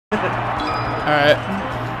Alright.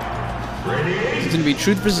 It's gonna be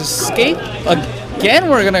Truth versus Skeith. Again,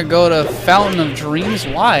 we're gonna go to Fountain of Dreams.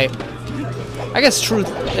 Why? I guess Truth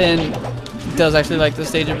does actually like this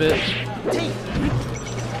stage a bit.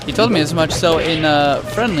 He told me as much so in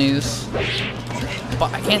friendlies,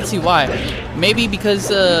 but I can't see why. Maybe because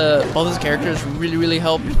both his characters really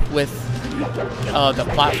help with the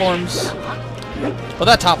platforms. Well,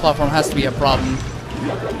 that top platform has to be a problem.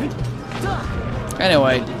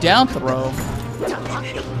 Anyway, down throw.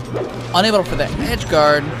 Unable for the edge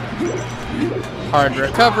guard. Hard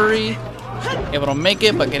recovery. Able to make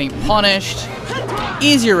it, but getting punished.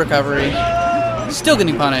 Easier recovery. Still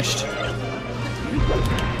getting punished.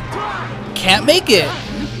 Can't make it.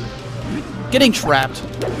 Getting trapped.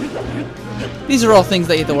 These are all things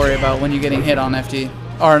that you have to worry about when you're getting hit on FD.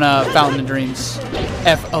 Or in Fountain of Dreams.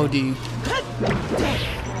 FOD.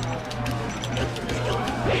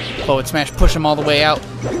 Forward smash, push him all the way out.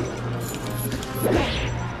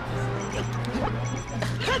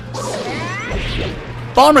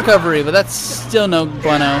 Bomb recovery, but that's still no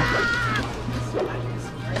bueno.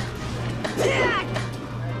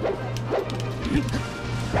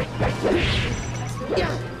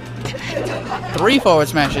 Three forward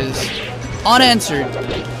smashes. Unanswered.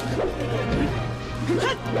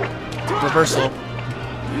 Reversal.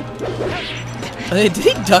 Did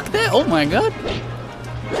he duck that? Oh my god.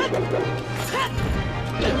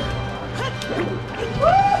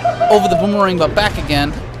 Over the boomerang, but back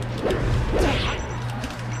again.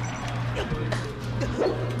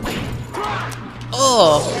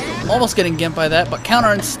 Oh, almost getting gimped by that, but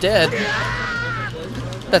counter instead.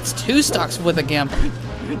 That's two stocks with a gimp.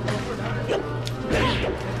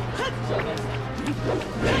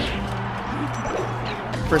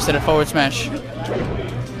 First hit a forward smash.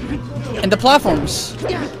 And the platforms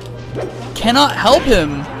cannot help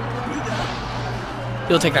him.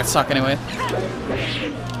 He'll take that stock anyway.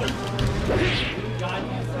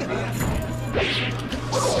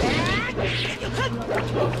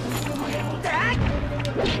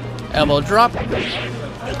 Elbow drop.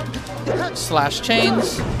 Slash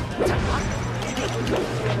chains.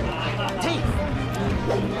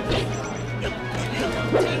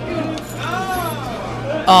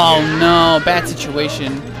 Oh no, bad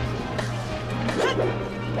situation.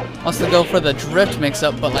 Wants to go for the drift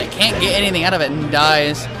mix-up, but like can't get anything out of it and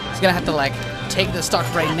dies. He's gonna have to like take the stock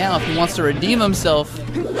right now if he wants to redeem himself.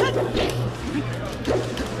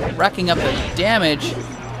 Racking up the damage.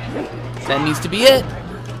 That needs to be it.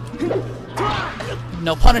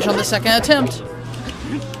 No punish on the second attempt.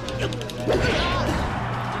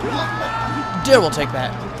 Dare will take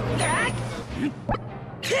that.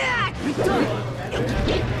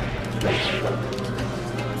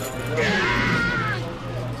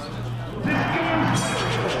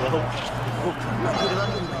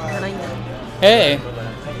 Hey.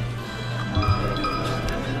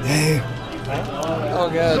 Hey. Oh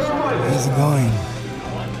god. How's it going?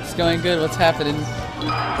 It's going good. What's happening?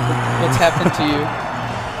 What's happened to you?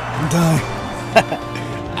 I'm dying.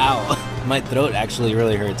 Ow. My throat actually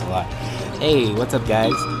really hurts a lot. Hey, what's up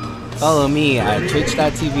guys? Follow me at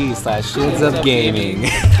twitch.tv/shieldsupgaming.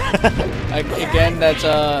 Again, that's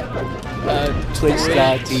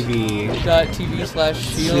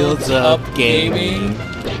twitch.tv/shieldsupgaming.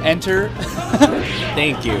 Enter.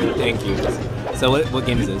 Thank you. So what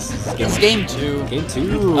game is this? It's game 2. Game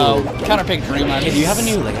 2. Counterpick Dreamland. Hey, do you have a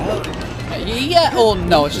new layout? Yeah. Oh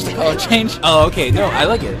no, it's just a color change. Oh, okay. No, I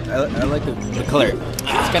like it. I like the color.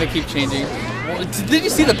 It's gotta keep changing. Did you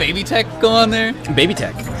see the baby tech go on there? Baby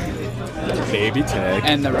tech. Baby tech.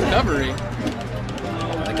 And the recovery.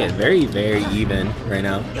 I like it. Very even right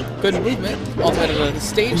now. Good movement. Also out of the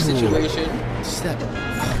stage situation. Step.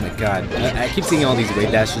 Oh my god. I keep seeing all these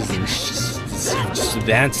wave dashes and just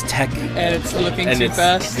advanced tech. And it's looking too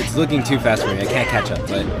fast. It's looking too fast for me. I can't catch up,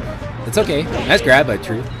 but it's okay. Nice grab by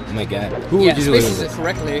Truth. Oh my god. Who usually wins this?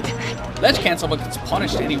 Correctly. Ledge cancel, but gets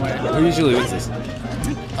punished anyway. Who usually wins this?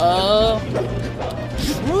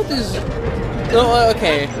 Truth is... Oh,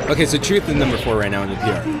 okay. Okay, so Truth is number 4 right now in the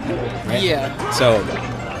PR, right? Yeah. So...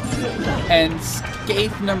 And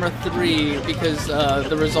Skeith number 3 because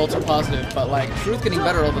the results are positive, but like Truth getting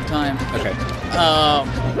better all the time. Okay.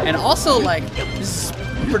 And also like this is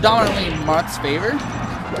predominantly in Marth's favor.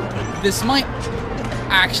 This might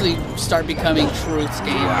actually start becoming Truth's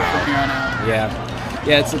game from here on out.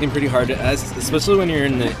 Yeah, it's looking pretty hard, especially when you're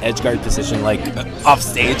in the edge guard position, like off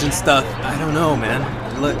stage and stuff. I don't know, man.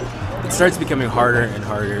 Look, it starts becoming harder and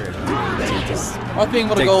harder and harder to just Marth being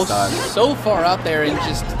able to go so far out there and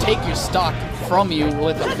just take your stock from you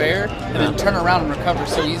with a fair and then turn around and recover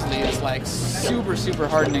so easily, it's like super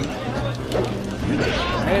hardening.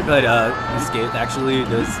 Right, but Skeith actually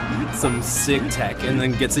does some sick tech and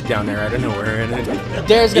then gets it down there out of nowhere, and then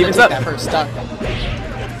Dare's gonna evens take up. that first stock.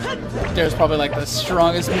 Dare's probably like the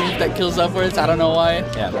strongest move that kills upwards. I don't know why.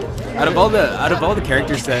 Yeah. Out of all the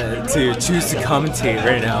characters to choose to commentate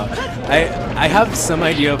right now, I have some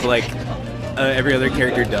idea of like every other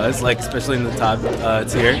character does, like especially in the top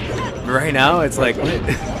tier. But right now, it's like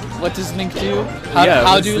What does Link do?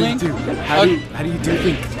 How do Link? How do you do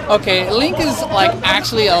Link? Okay, Link is like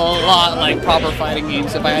actually a lot like proper fighting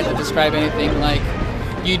games. If I had to describe anything, like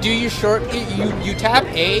you do your short, you tap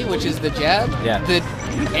A, which is the jab. Yeah. The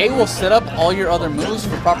A will set up all your other moves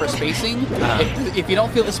for proper spacing. If you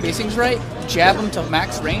don't feel the spacing's right, jab them to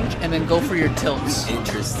max range and then go for your tilts.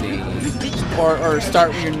 Interesting. Or start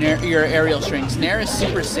with your aerial strings. Nair is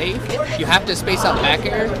super safe. You have to space out back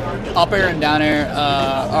air, up air, and down air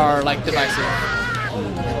are like divisive.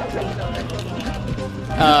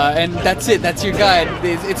 And that's it. That's your guide.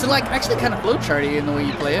 It's like actually kind of flowcharty in the way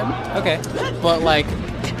you play him. Okay. But like,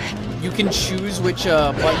 you can choose which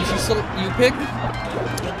buttons you pick.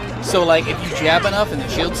 So like, if you jab enough and the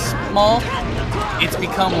shield's small, it's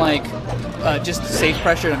become like just safe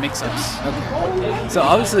pressure to mix-ups. Okay. So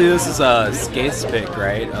obviously this is Skeith's pick,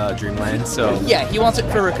 right? Dreamland. So Yeah, he wants it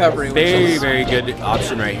for recovery. very good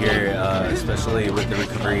option right here, especially with the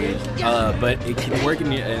recovery. But it can work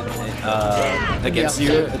against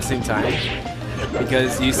you at the same time,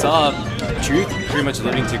 because you saw Truth pretty much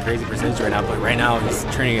living to crazy percentage right now. But right now he's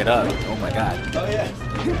turning it up. Oh my god.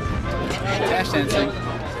 Dash dancing.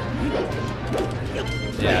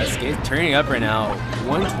 Yeah, Skeith turning up right now.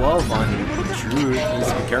 112 on Truth.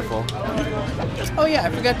 Needs to be careful. Oh yeah, I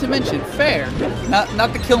forgot to mention, fair.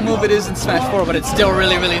 Not the kill move it is in Smash 4, but it's still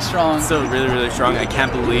really strong. Still really strong. I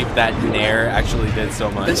can't believe that Nair actually did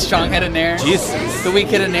so much. The strong head of Nair. Jesus. The weak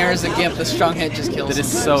head of Nair is a gimp. The strong head just kills. That him.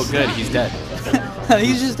 is so good. He's dead.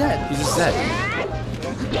 He's just dead. He's just dead.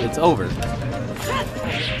 It's over.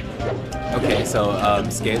 Okay, so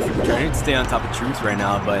Skeith trying to stay on top of Truth right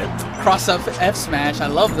now, but Cross up F smash. I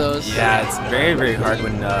love those. yeah, it's very hard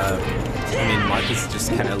when I mean Marcus is just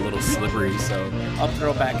kind of a little slippery. So Up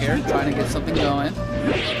throw back air, trying to get something going.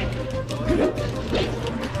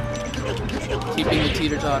 Keeping the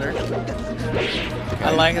teeter totter.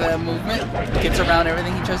 I like that movement. Gets around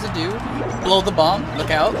everything he tries to do. Blow the bomb.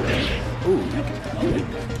 Look out. ooh,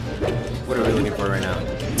 what are we looking for right now?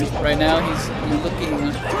 Right now he's looking.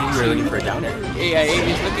 I think we're looking for a down air. Yeah,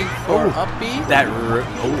 he's looking for up B.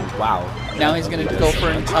 Oh wow. Now he's gonna go for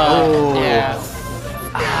an yeah.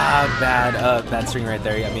 Bad string right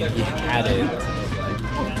there. I mean, he had it.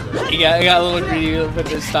 He got a little greedy with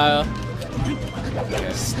his style.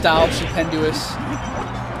 Style stupendous. I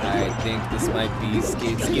think this might be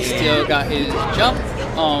Skeith's game. Still got his jump.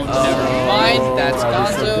 Oh, never mind. That's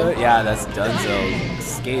Gonzo. Yeah, that's Dunzo.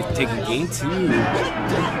 Skeith taking game 2.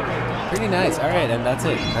 Pretty nice. All right, and that's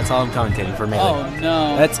it. That's all I'm commentating for Melee. Oh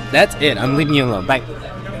no. That's it. I'm leaving you alone. Bye.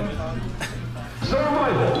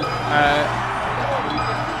 Alright.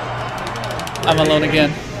 I'm alone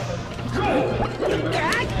again.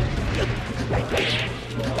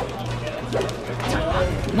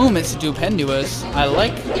 Movement stupendous. I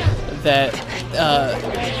like that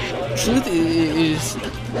Truth is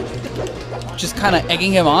just kind of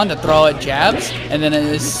egging him on to throw out jabs, and then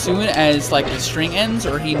as soon as like the string ends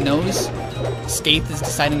or he knows Skeith is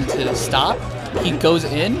deciding to stop, he goes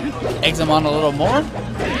in, eggs him on a little more,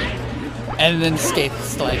 and then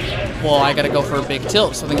Skeith's like, well, I gotta go for a big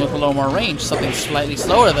tilt, something with a little more range, something slightly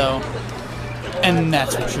slower though, and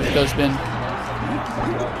that's where Truth goes bin.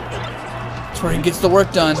 That's where he gets the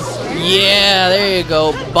work done. Yeah, there you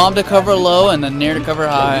go. Bomb to cover low and then Nair to cover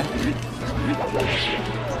high.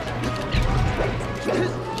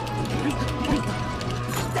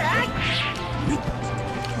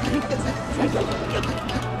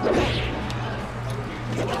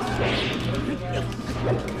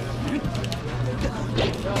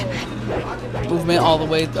 Movement all the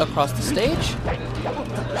way across the stage.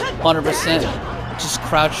 100% just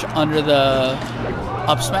crouch under the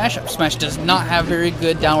up smash. Up smash does not have very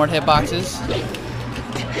good downward hitboxes.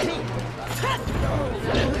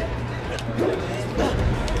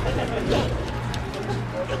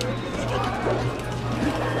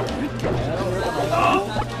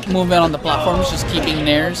 Movement on the platforms, just keeping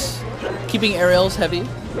nairs, keeping aerials heavy.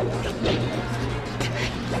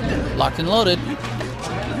 Locked and loaded.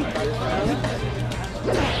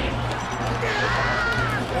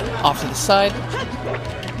 Off to the side.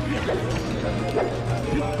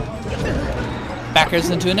 Back airs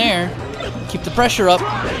into an air. Keep the pressure up.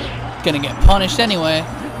 Gonna get punished anyway.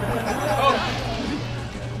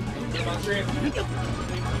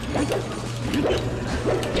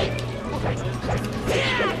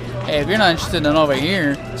 Hey, if you're not interested in over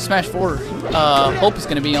here, Smash 4 Hope is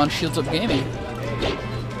going to be on Shields Up Gaming.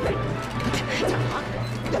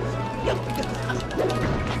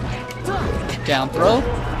 Down throw.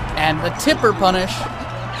 And the tipper punish.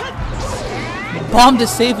 Bomb to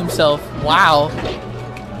save himself. Wow.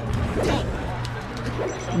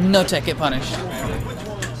 No tech get punished.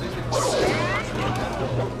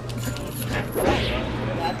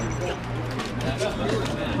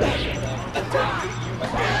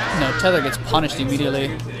 No, tether gets punished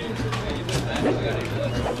immediately.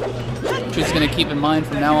 She's gonna keep in mind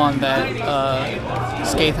from now on that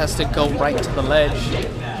Skeith has to go right to the ledge.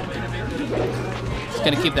 She's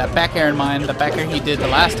gonna keep that back air in mind, the back air he did the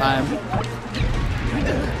last time.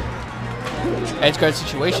 Edge guard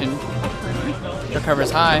situation.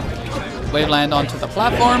 Recovers high. Wave land onto the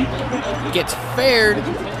platform. Gets fared.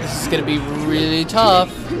 This is gonna be really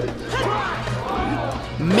tough.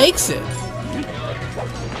 Makes it.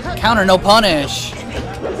 Counter, no punish.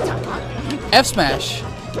 F smash.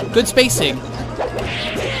 Good spacing.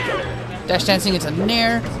 Dash dancing into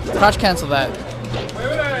nair. Crouch cancel that.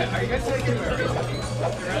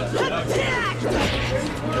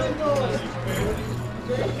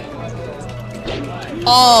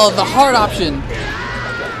 Oh, the hard option.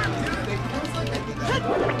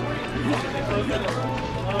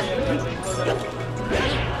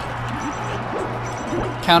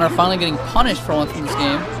 Counter finally getting punished for once in this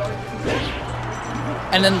game.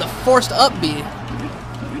 And then the forced up B.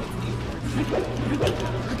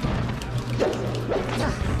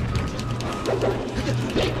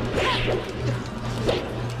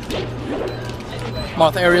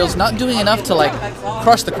 Moth aerial's not doing enough to like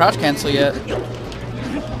crush the crouch cancel yet.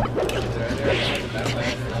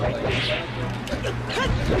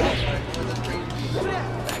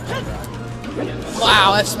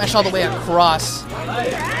 Wow, F smash all the way across.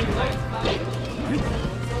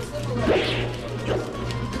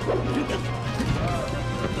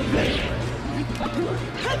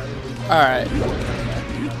 Alright.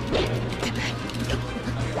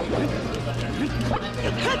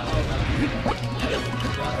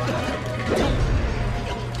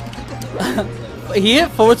 He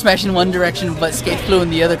hit forward smash in one direction, but Skeith flew in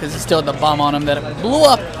the other because he still had the bomb on him that it blew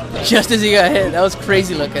up just as he got hit. That was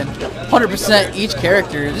crazy looking. 100% each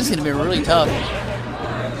character. This is going to be really tough.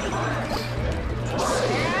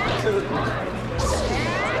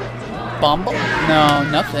 Bomb? No,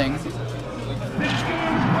 nothing.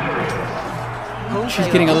 She's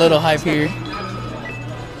getting a little hype here.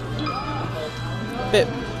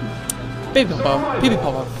 Baby pop. Baby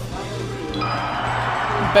pop.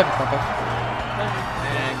 Baby pop.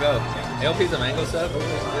 And go. LP's a mango sub.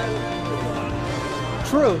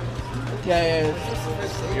 True. Yeah.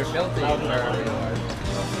 You're filthy.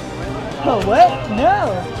 Oh, what?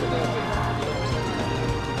 No.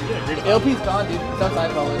 LP's gone, dude. It's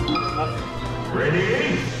outside probably.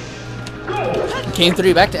 Ready? Go! Game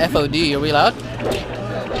 3 back to FOD. Are we allowed?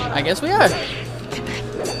 I guess we are.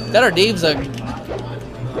 That our Dave's a...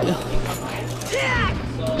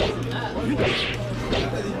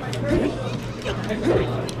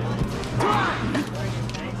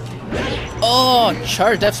 Oh,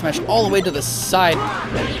 charged F smash all the way to the side.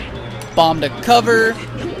 Bomb to cover.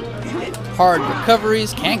 Hard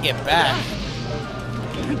recoveries. Can't get back.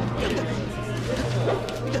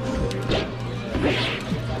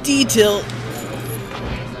 D-tilt.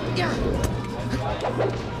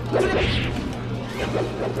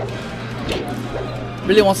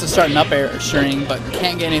 Really wants to start an up air string, but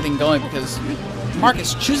can't get anything going because Mark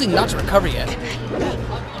is choosing not to recover yet.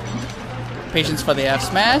 Patience for the F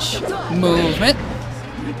smash. Movement.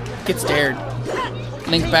 Gets dared.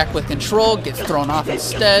 Link back with control. Gets thrown off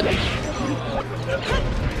instead.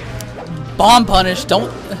 Bomb punish.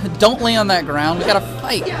 Don't lay on that ground. We gotta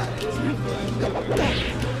fight.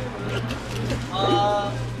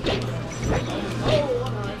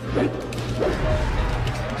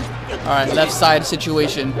 Alright, left side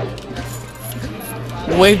situation.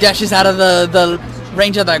 Wave dashes out of the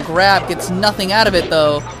range of that grab. Gets nothing out of it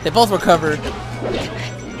though. They both recovered.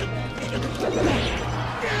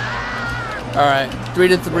 Alright,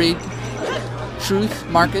 3-3. Truth,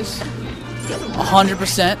 Marcus.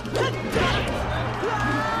 100%.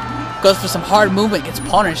 Goes for some hard movement. Gets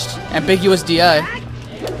punished. Ambiguous DI.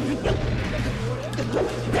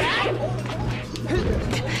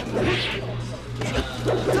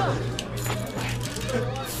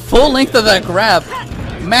 Full length of that grab.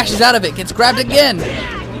 Mashes out of it. Gets grabbed again.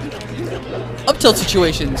 Up tilt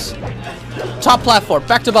situations. Top platform.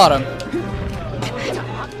 Back to bottom.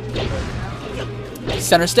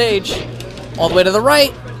 Center stage. All the way to the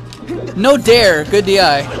right. No dare. Good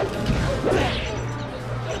DI.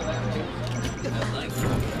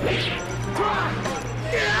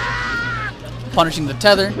 Punishing the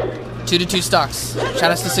tether. 2-2 stocks.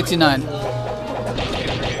 Shout outs to 69.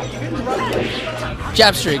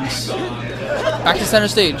 Jab strings. Back to center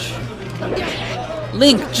stage.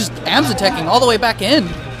 Link just AMS attacking all the way back in.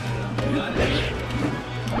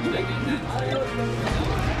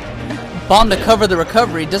 Bomb to cover the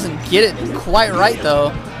recovery. Doesn't get it quite right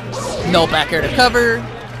though. No back air to cover.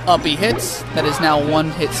 Up he hits. That is now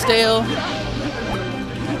one hit stale.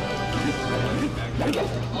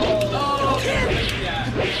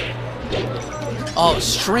 Oh,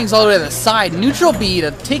 strings all the way to the side. Neutral B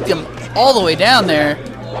to take him all the way down there.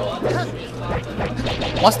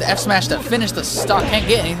 Wants the F smash to finish the stock. Can't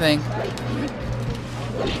get anything.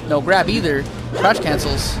 No grab either. Crouch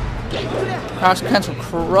cancels. Crouch cancel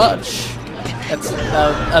crutch. That's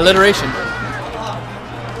alliteration.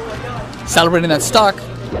 Celebrating that stock.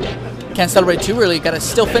 Can't celebrate too early. Gotta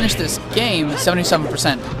still finish this game.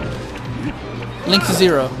 77%. Link to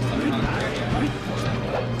 0.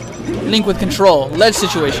 Link with control. Ledge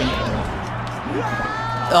situation.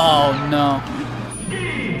 Oh no.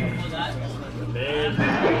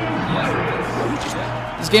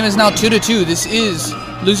 This game is now 2-2. This is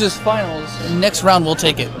losers finals. Next round we'll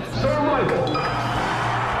take it.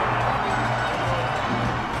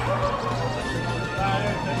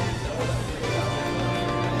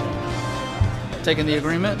 Taking the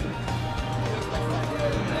agreement.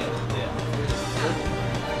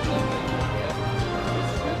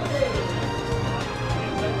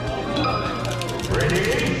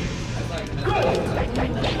 Ready? Go!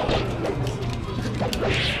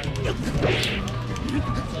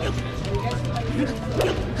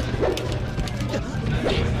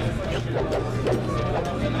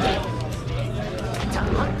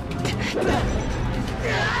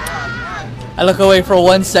 I look away for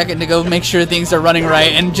 1 second to go make sure things are running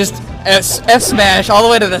right, and just F smash all the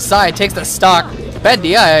way to the side takes the stock. Bad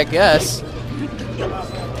DI, I guess.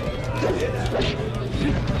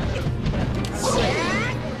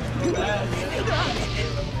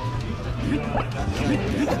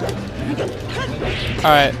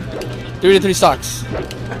 Alright. 3-3 stocks.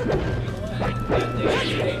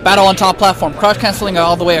 Battle on top platform. Crouch canceling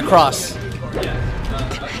all the way across.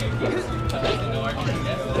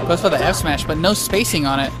 Goes for the F smash, but no spacing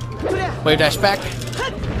on it. Wave dash back.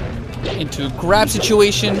 Into grab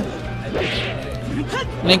situation.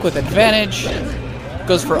 Link with advantage.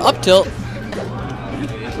 Goes for up tilt.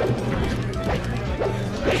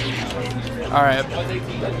 Alright.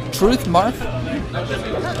 Truth Marth.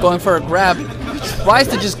 Going for a grab. Tries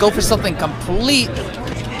to just go for something complete.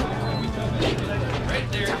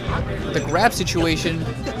 The grab situation.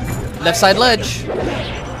 Left side ledge.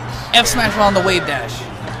 F smash on the wave dash.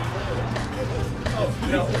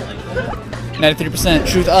 93%.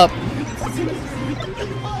 Truth up.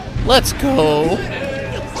 Let's go.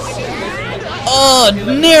 Oh,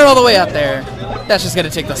 near all the way out there. That's just going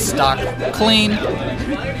to take the stock. Clean.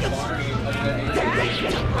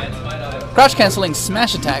 Crouch canceling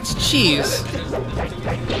smash attacks. Jeez.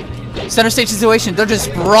 Center stage situation. They're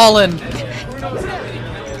just brawling.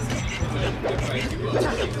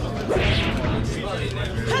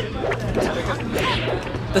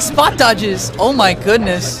 The spot dodges. Oh my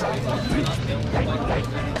goodness.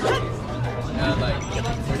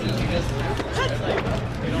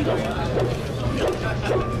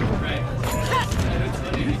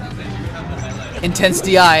 Intense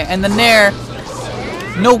DI and the nair.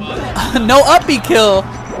 No up B kill.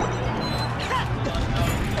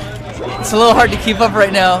 It's a little hard to keep up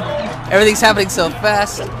right now. Everything's happening so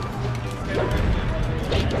fast.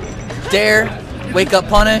 Dare. Wake up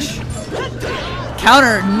punish.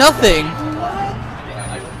 Counter, nothing.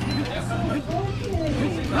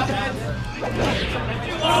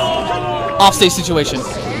 Offstage situation.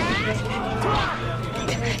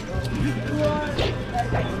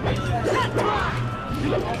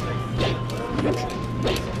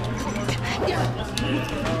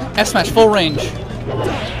 F smash full range.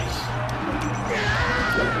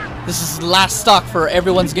 This is last stock for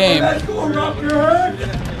everyone's game.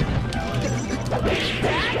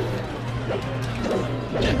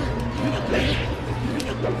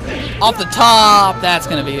 Off the top, that's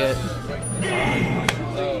gonna be it.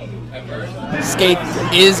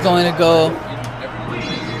 Skeith is going to go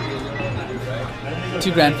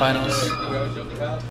to grand finals.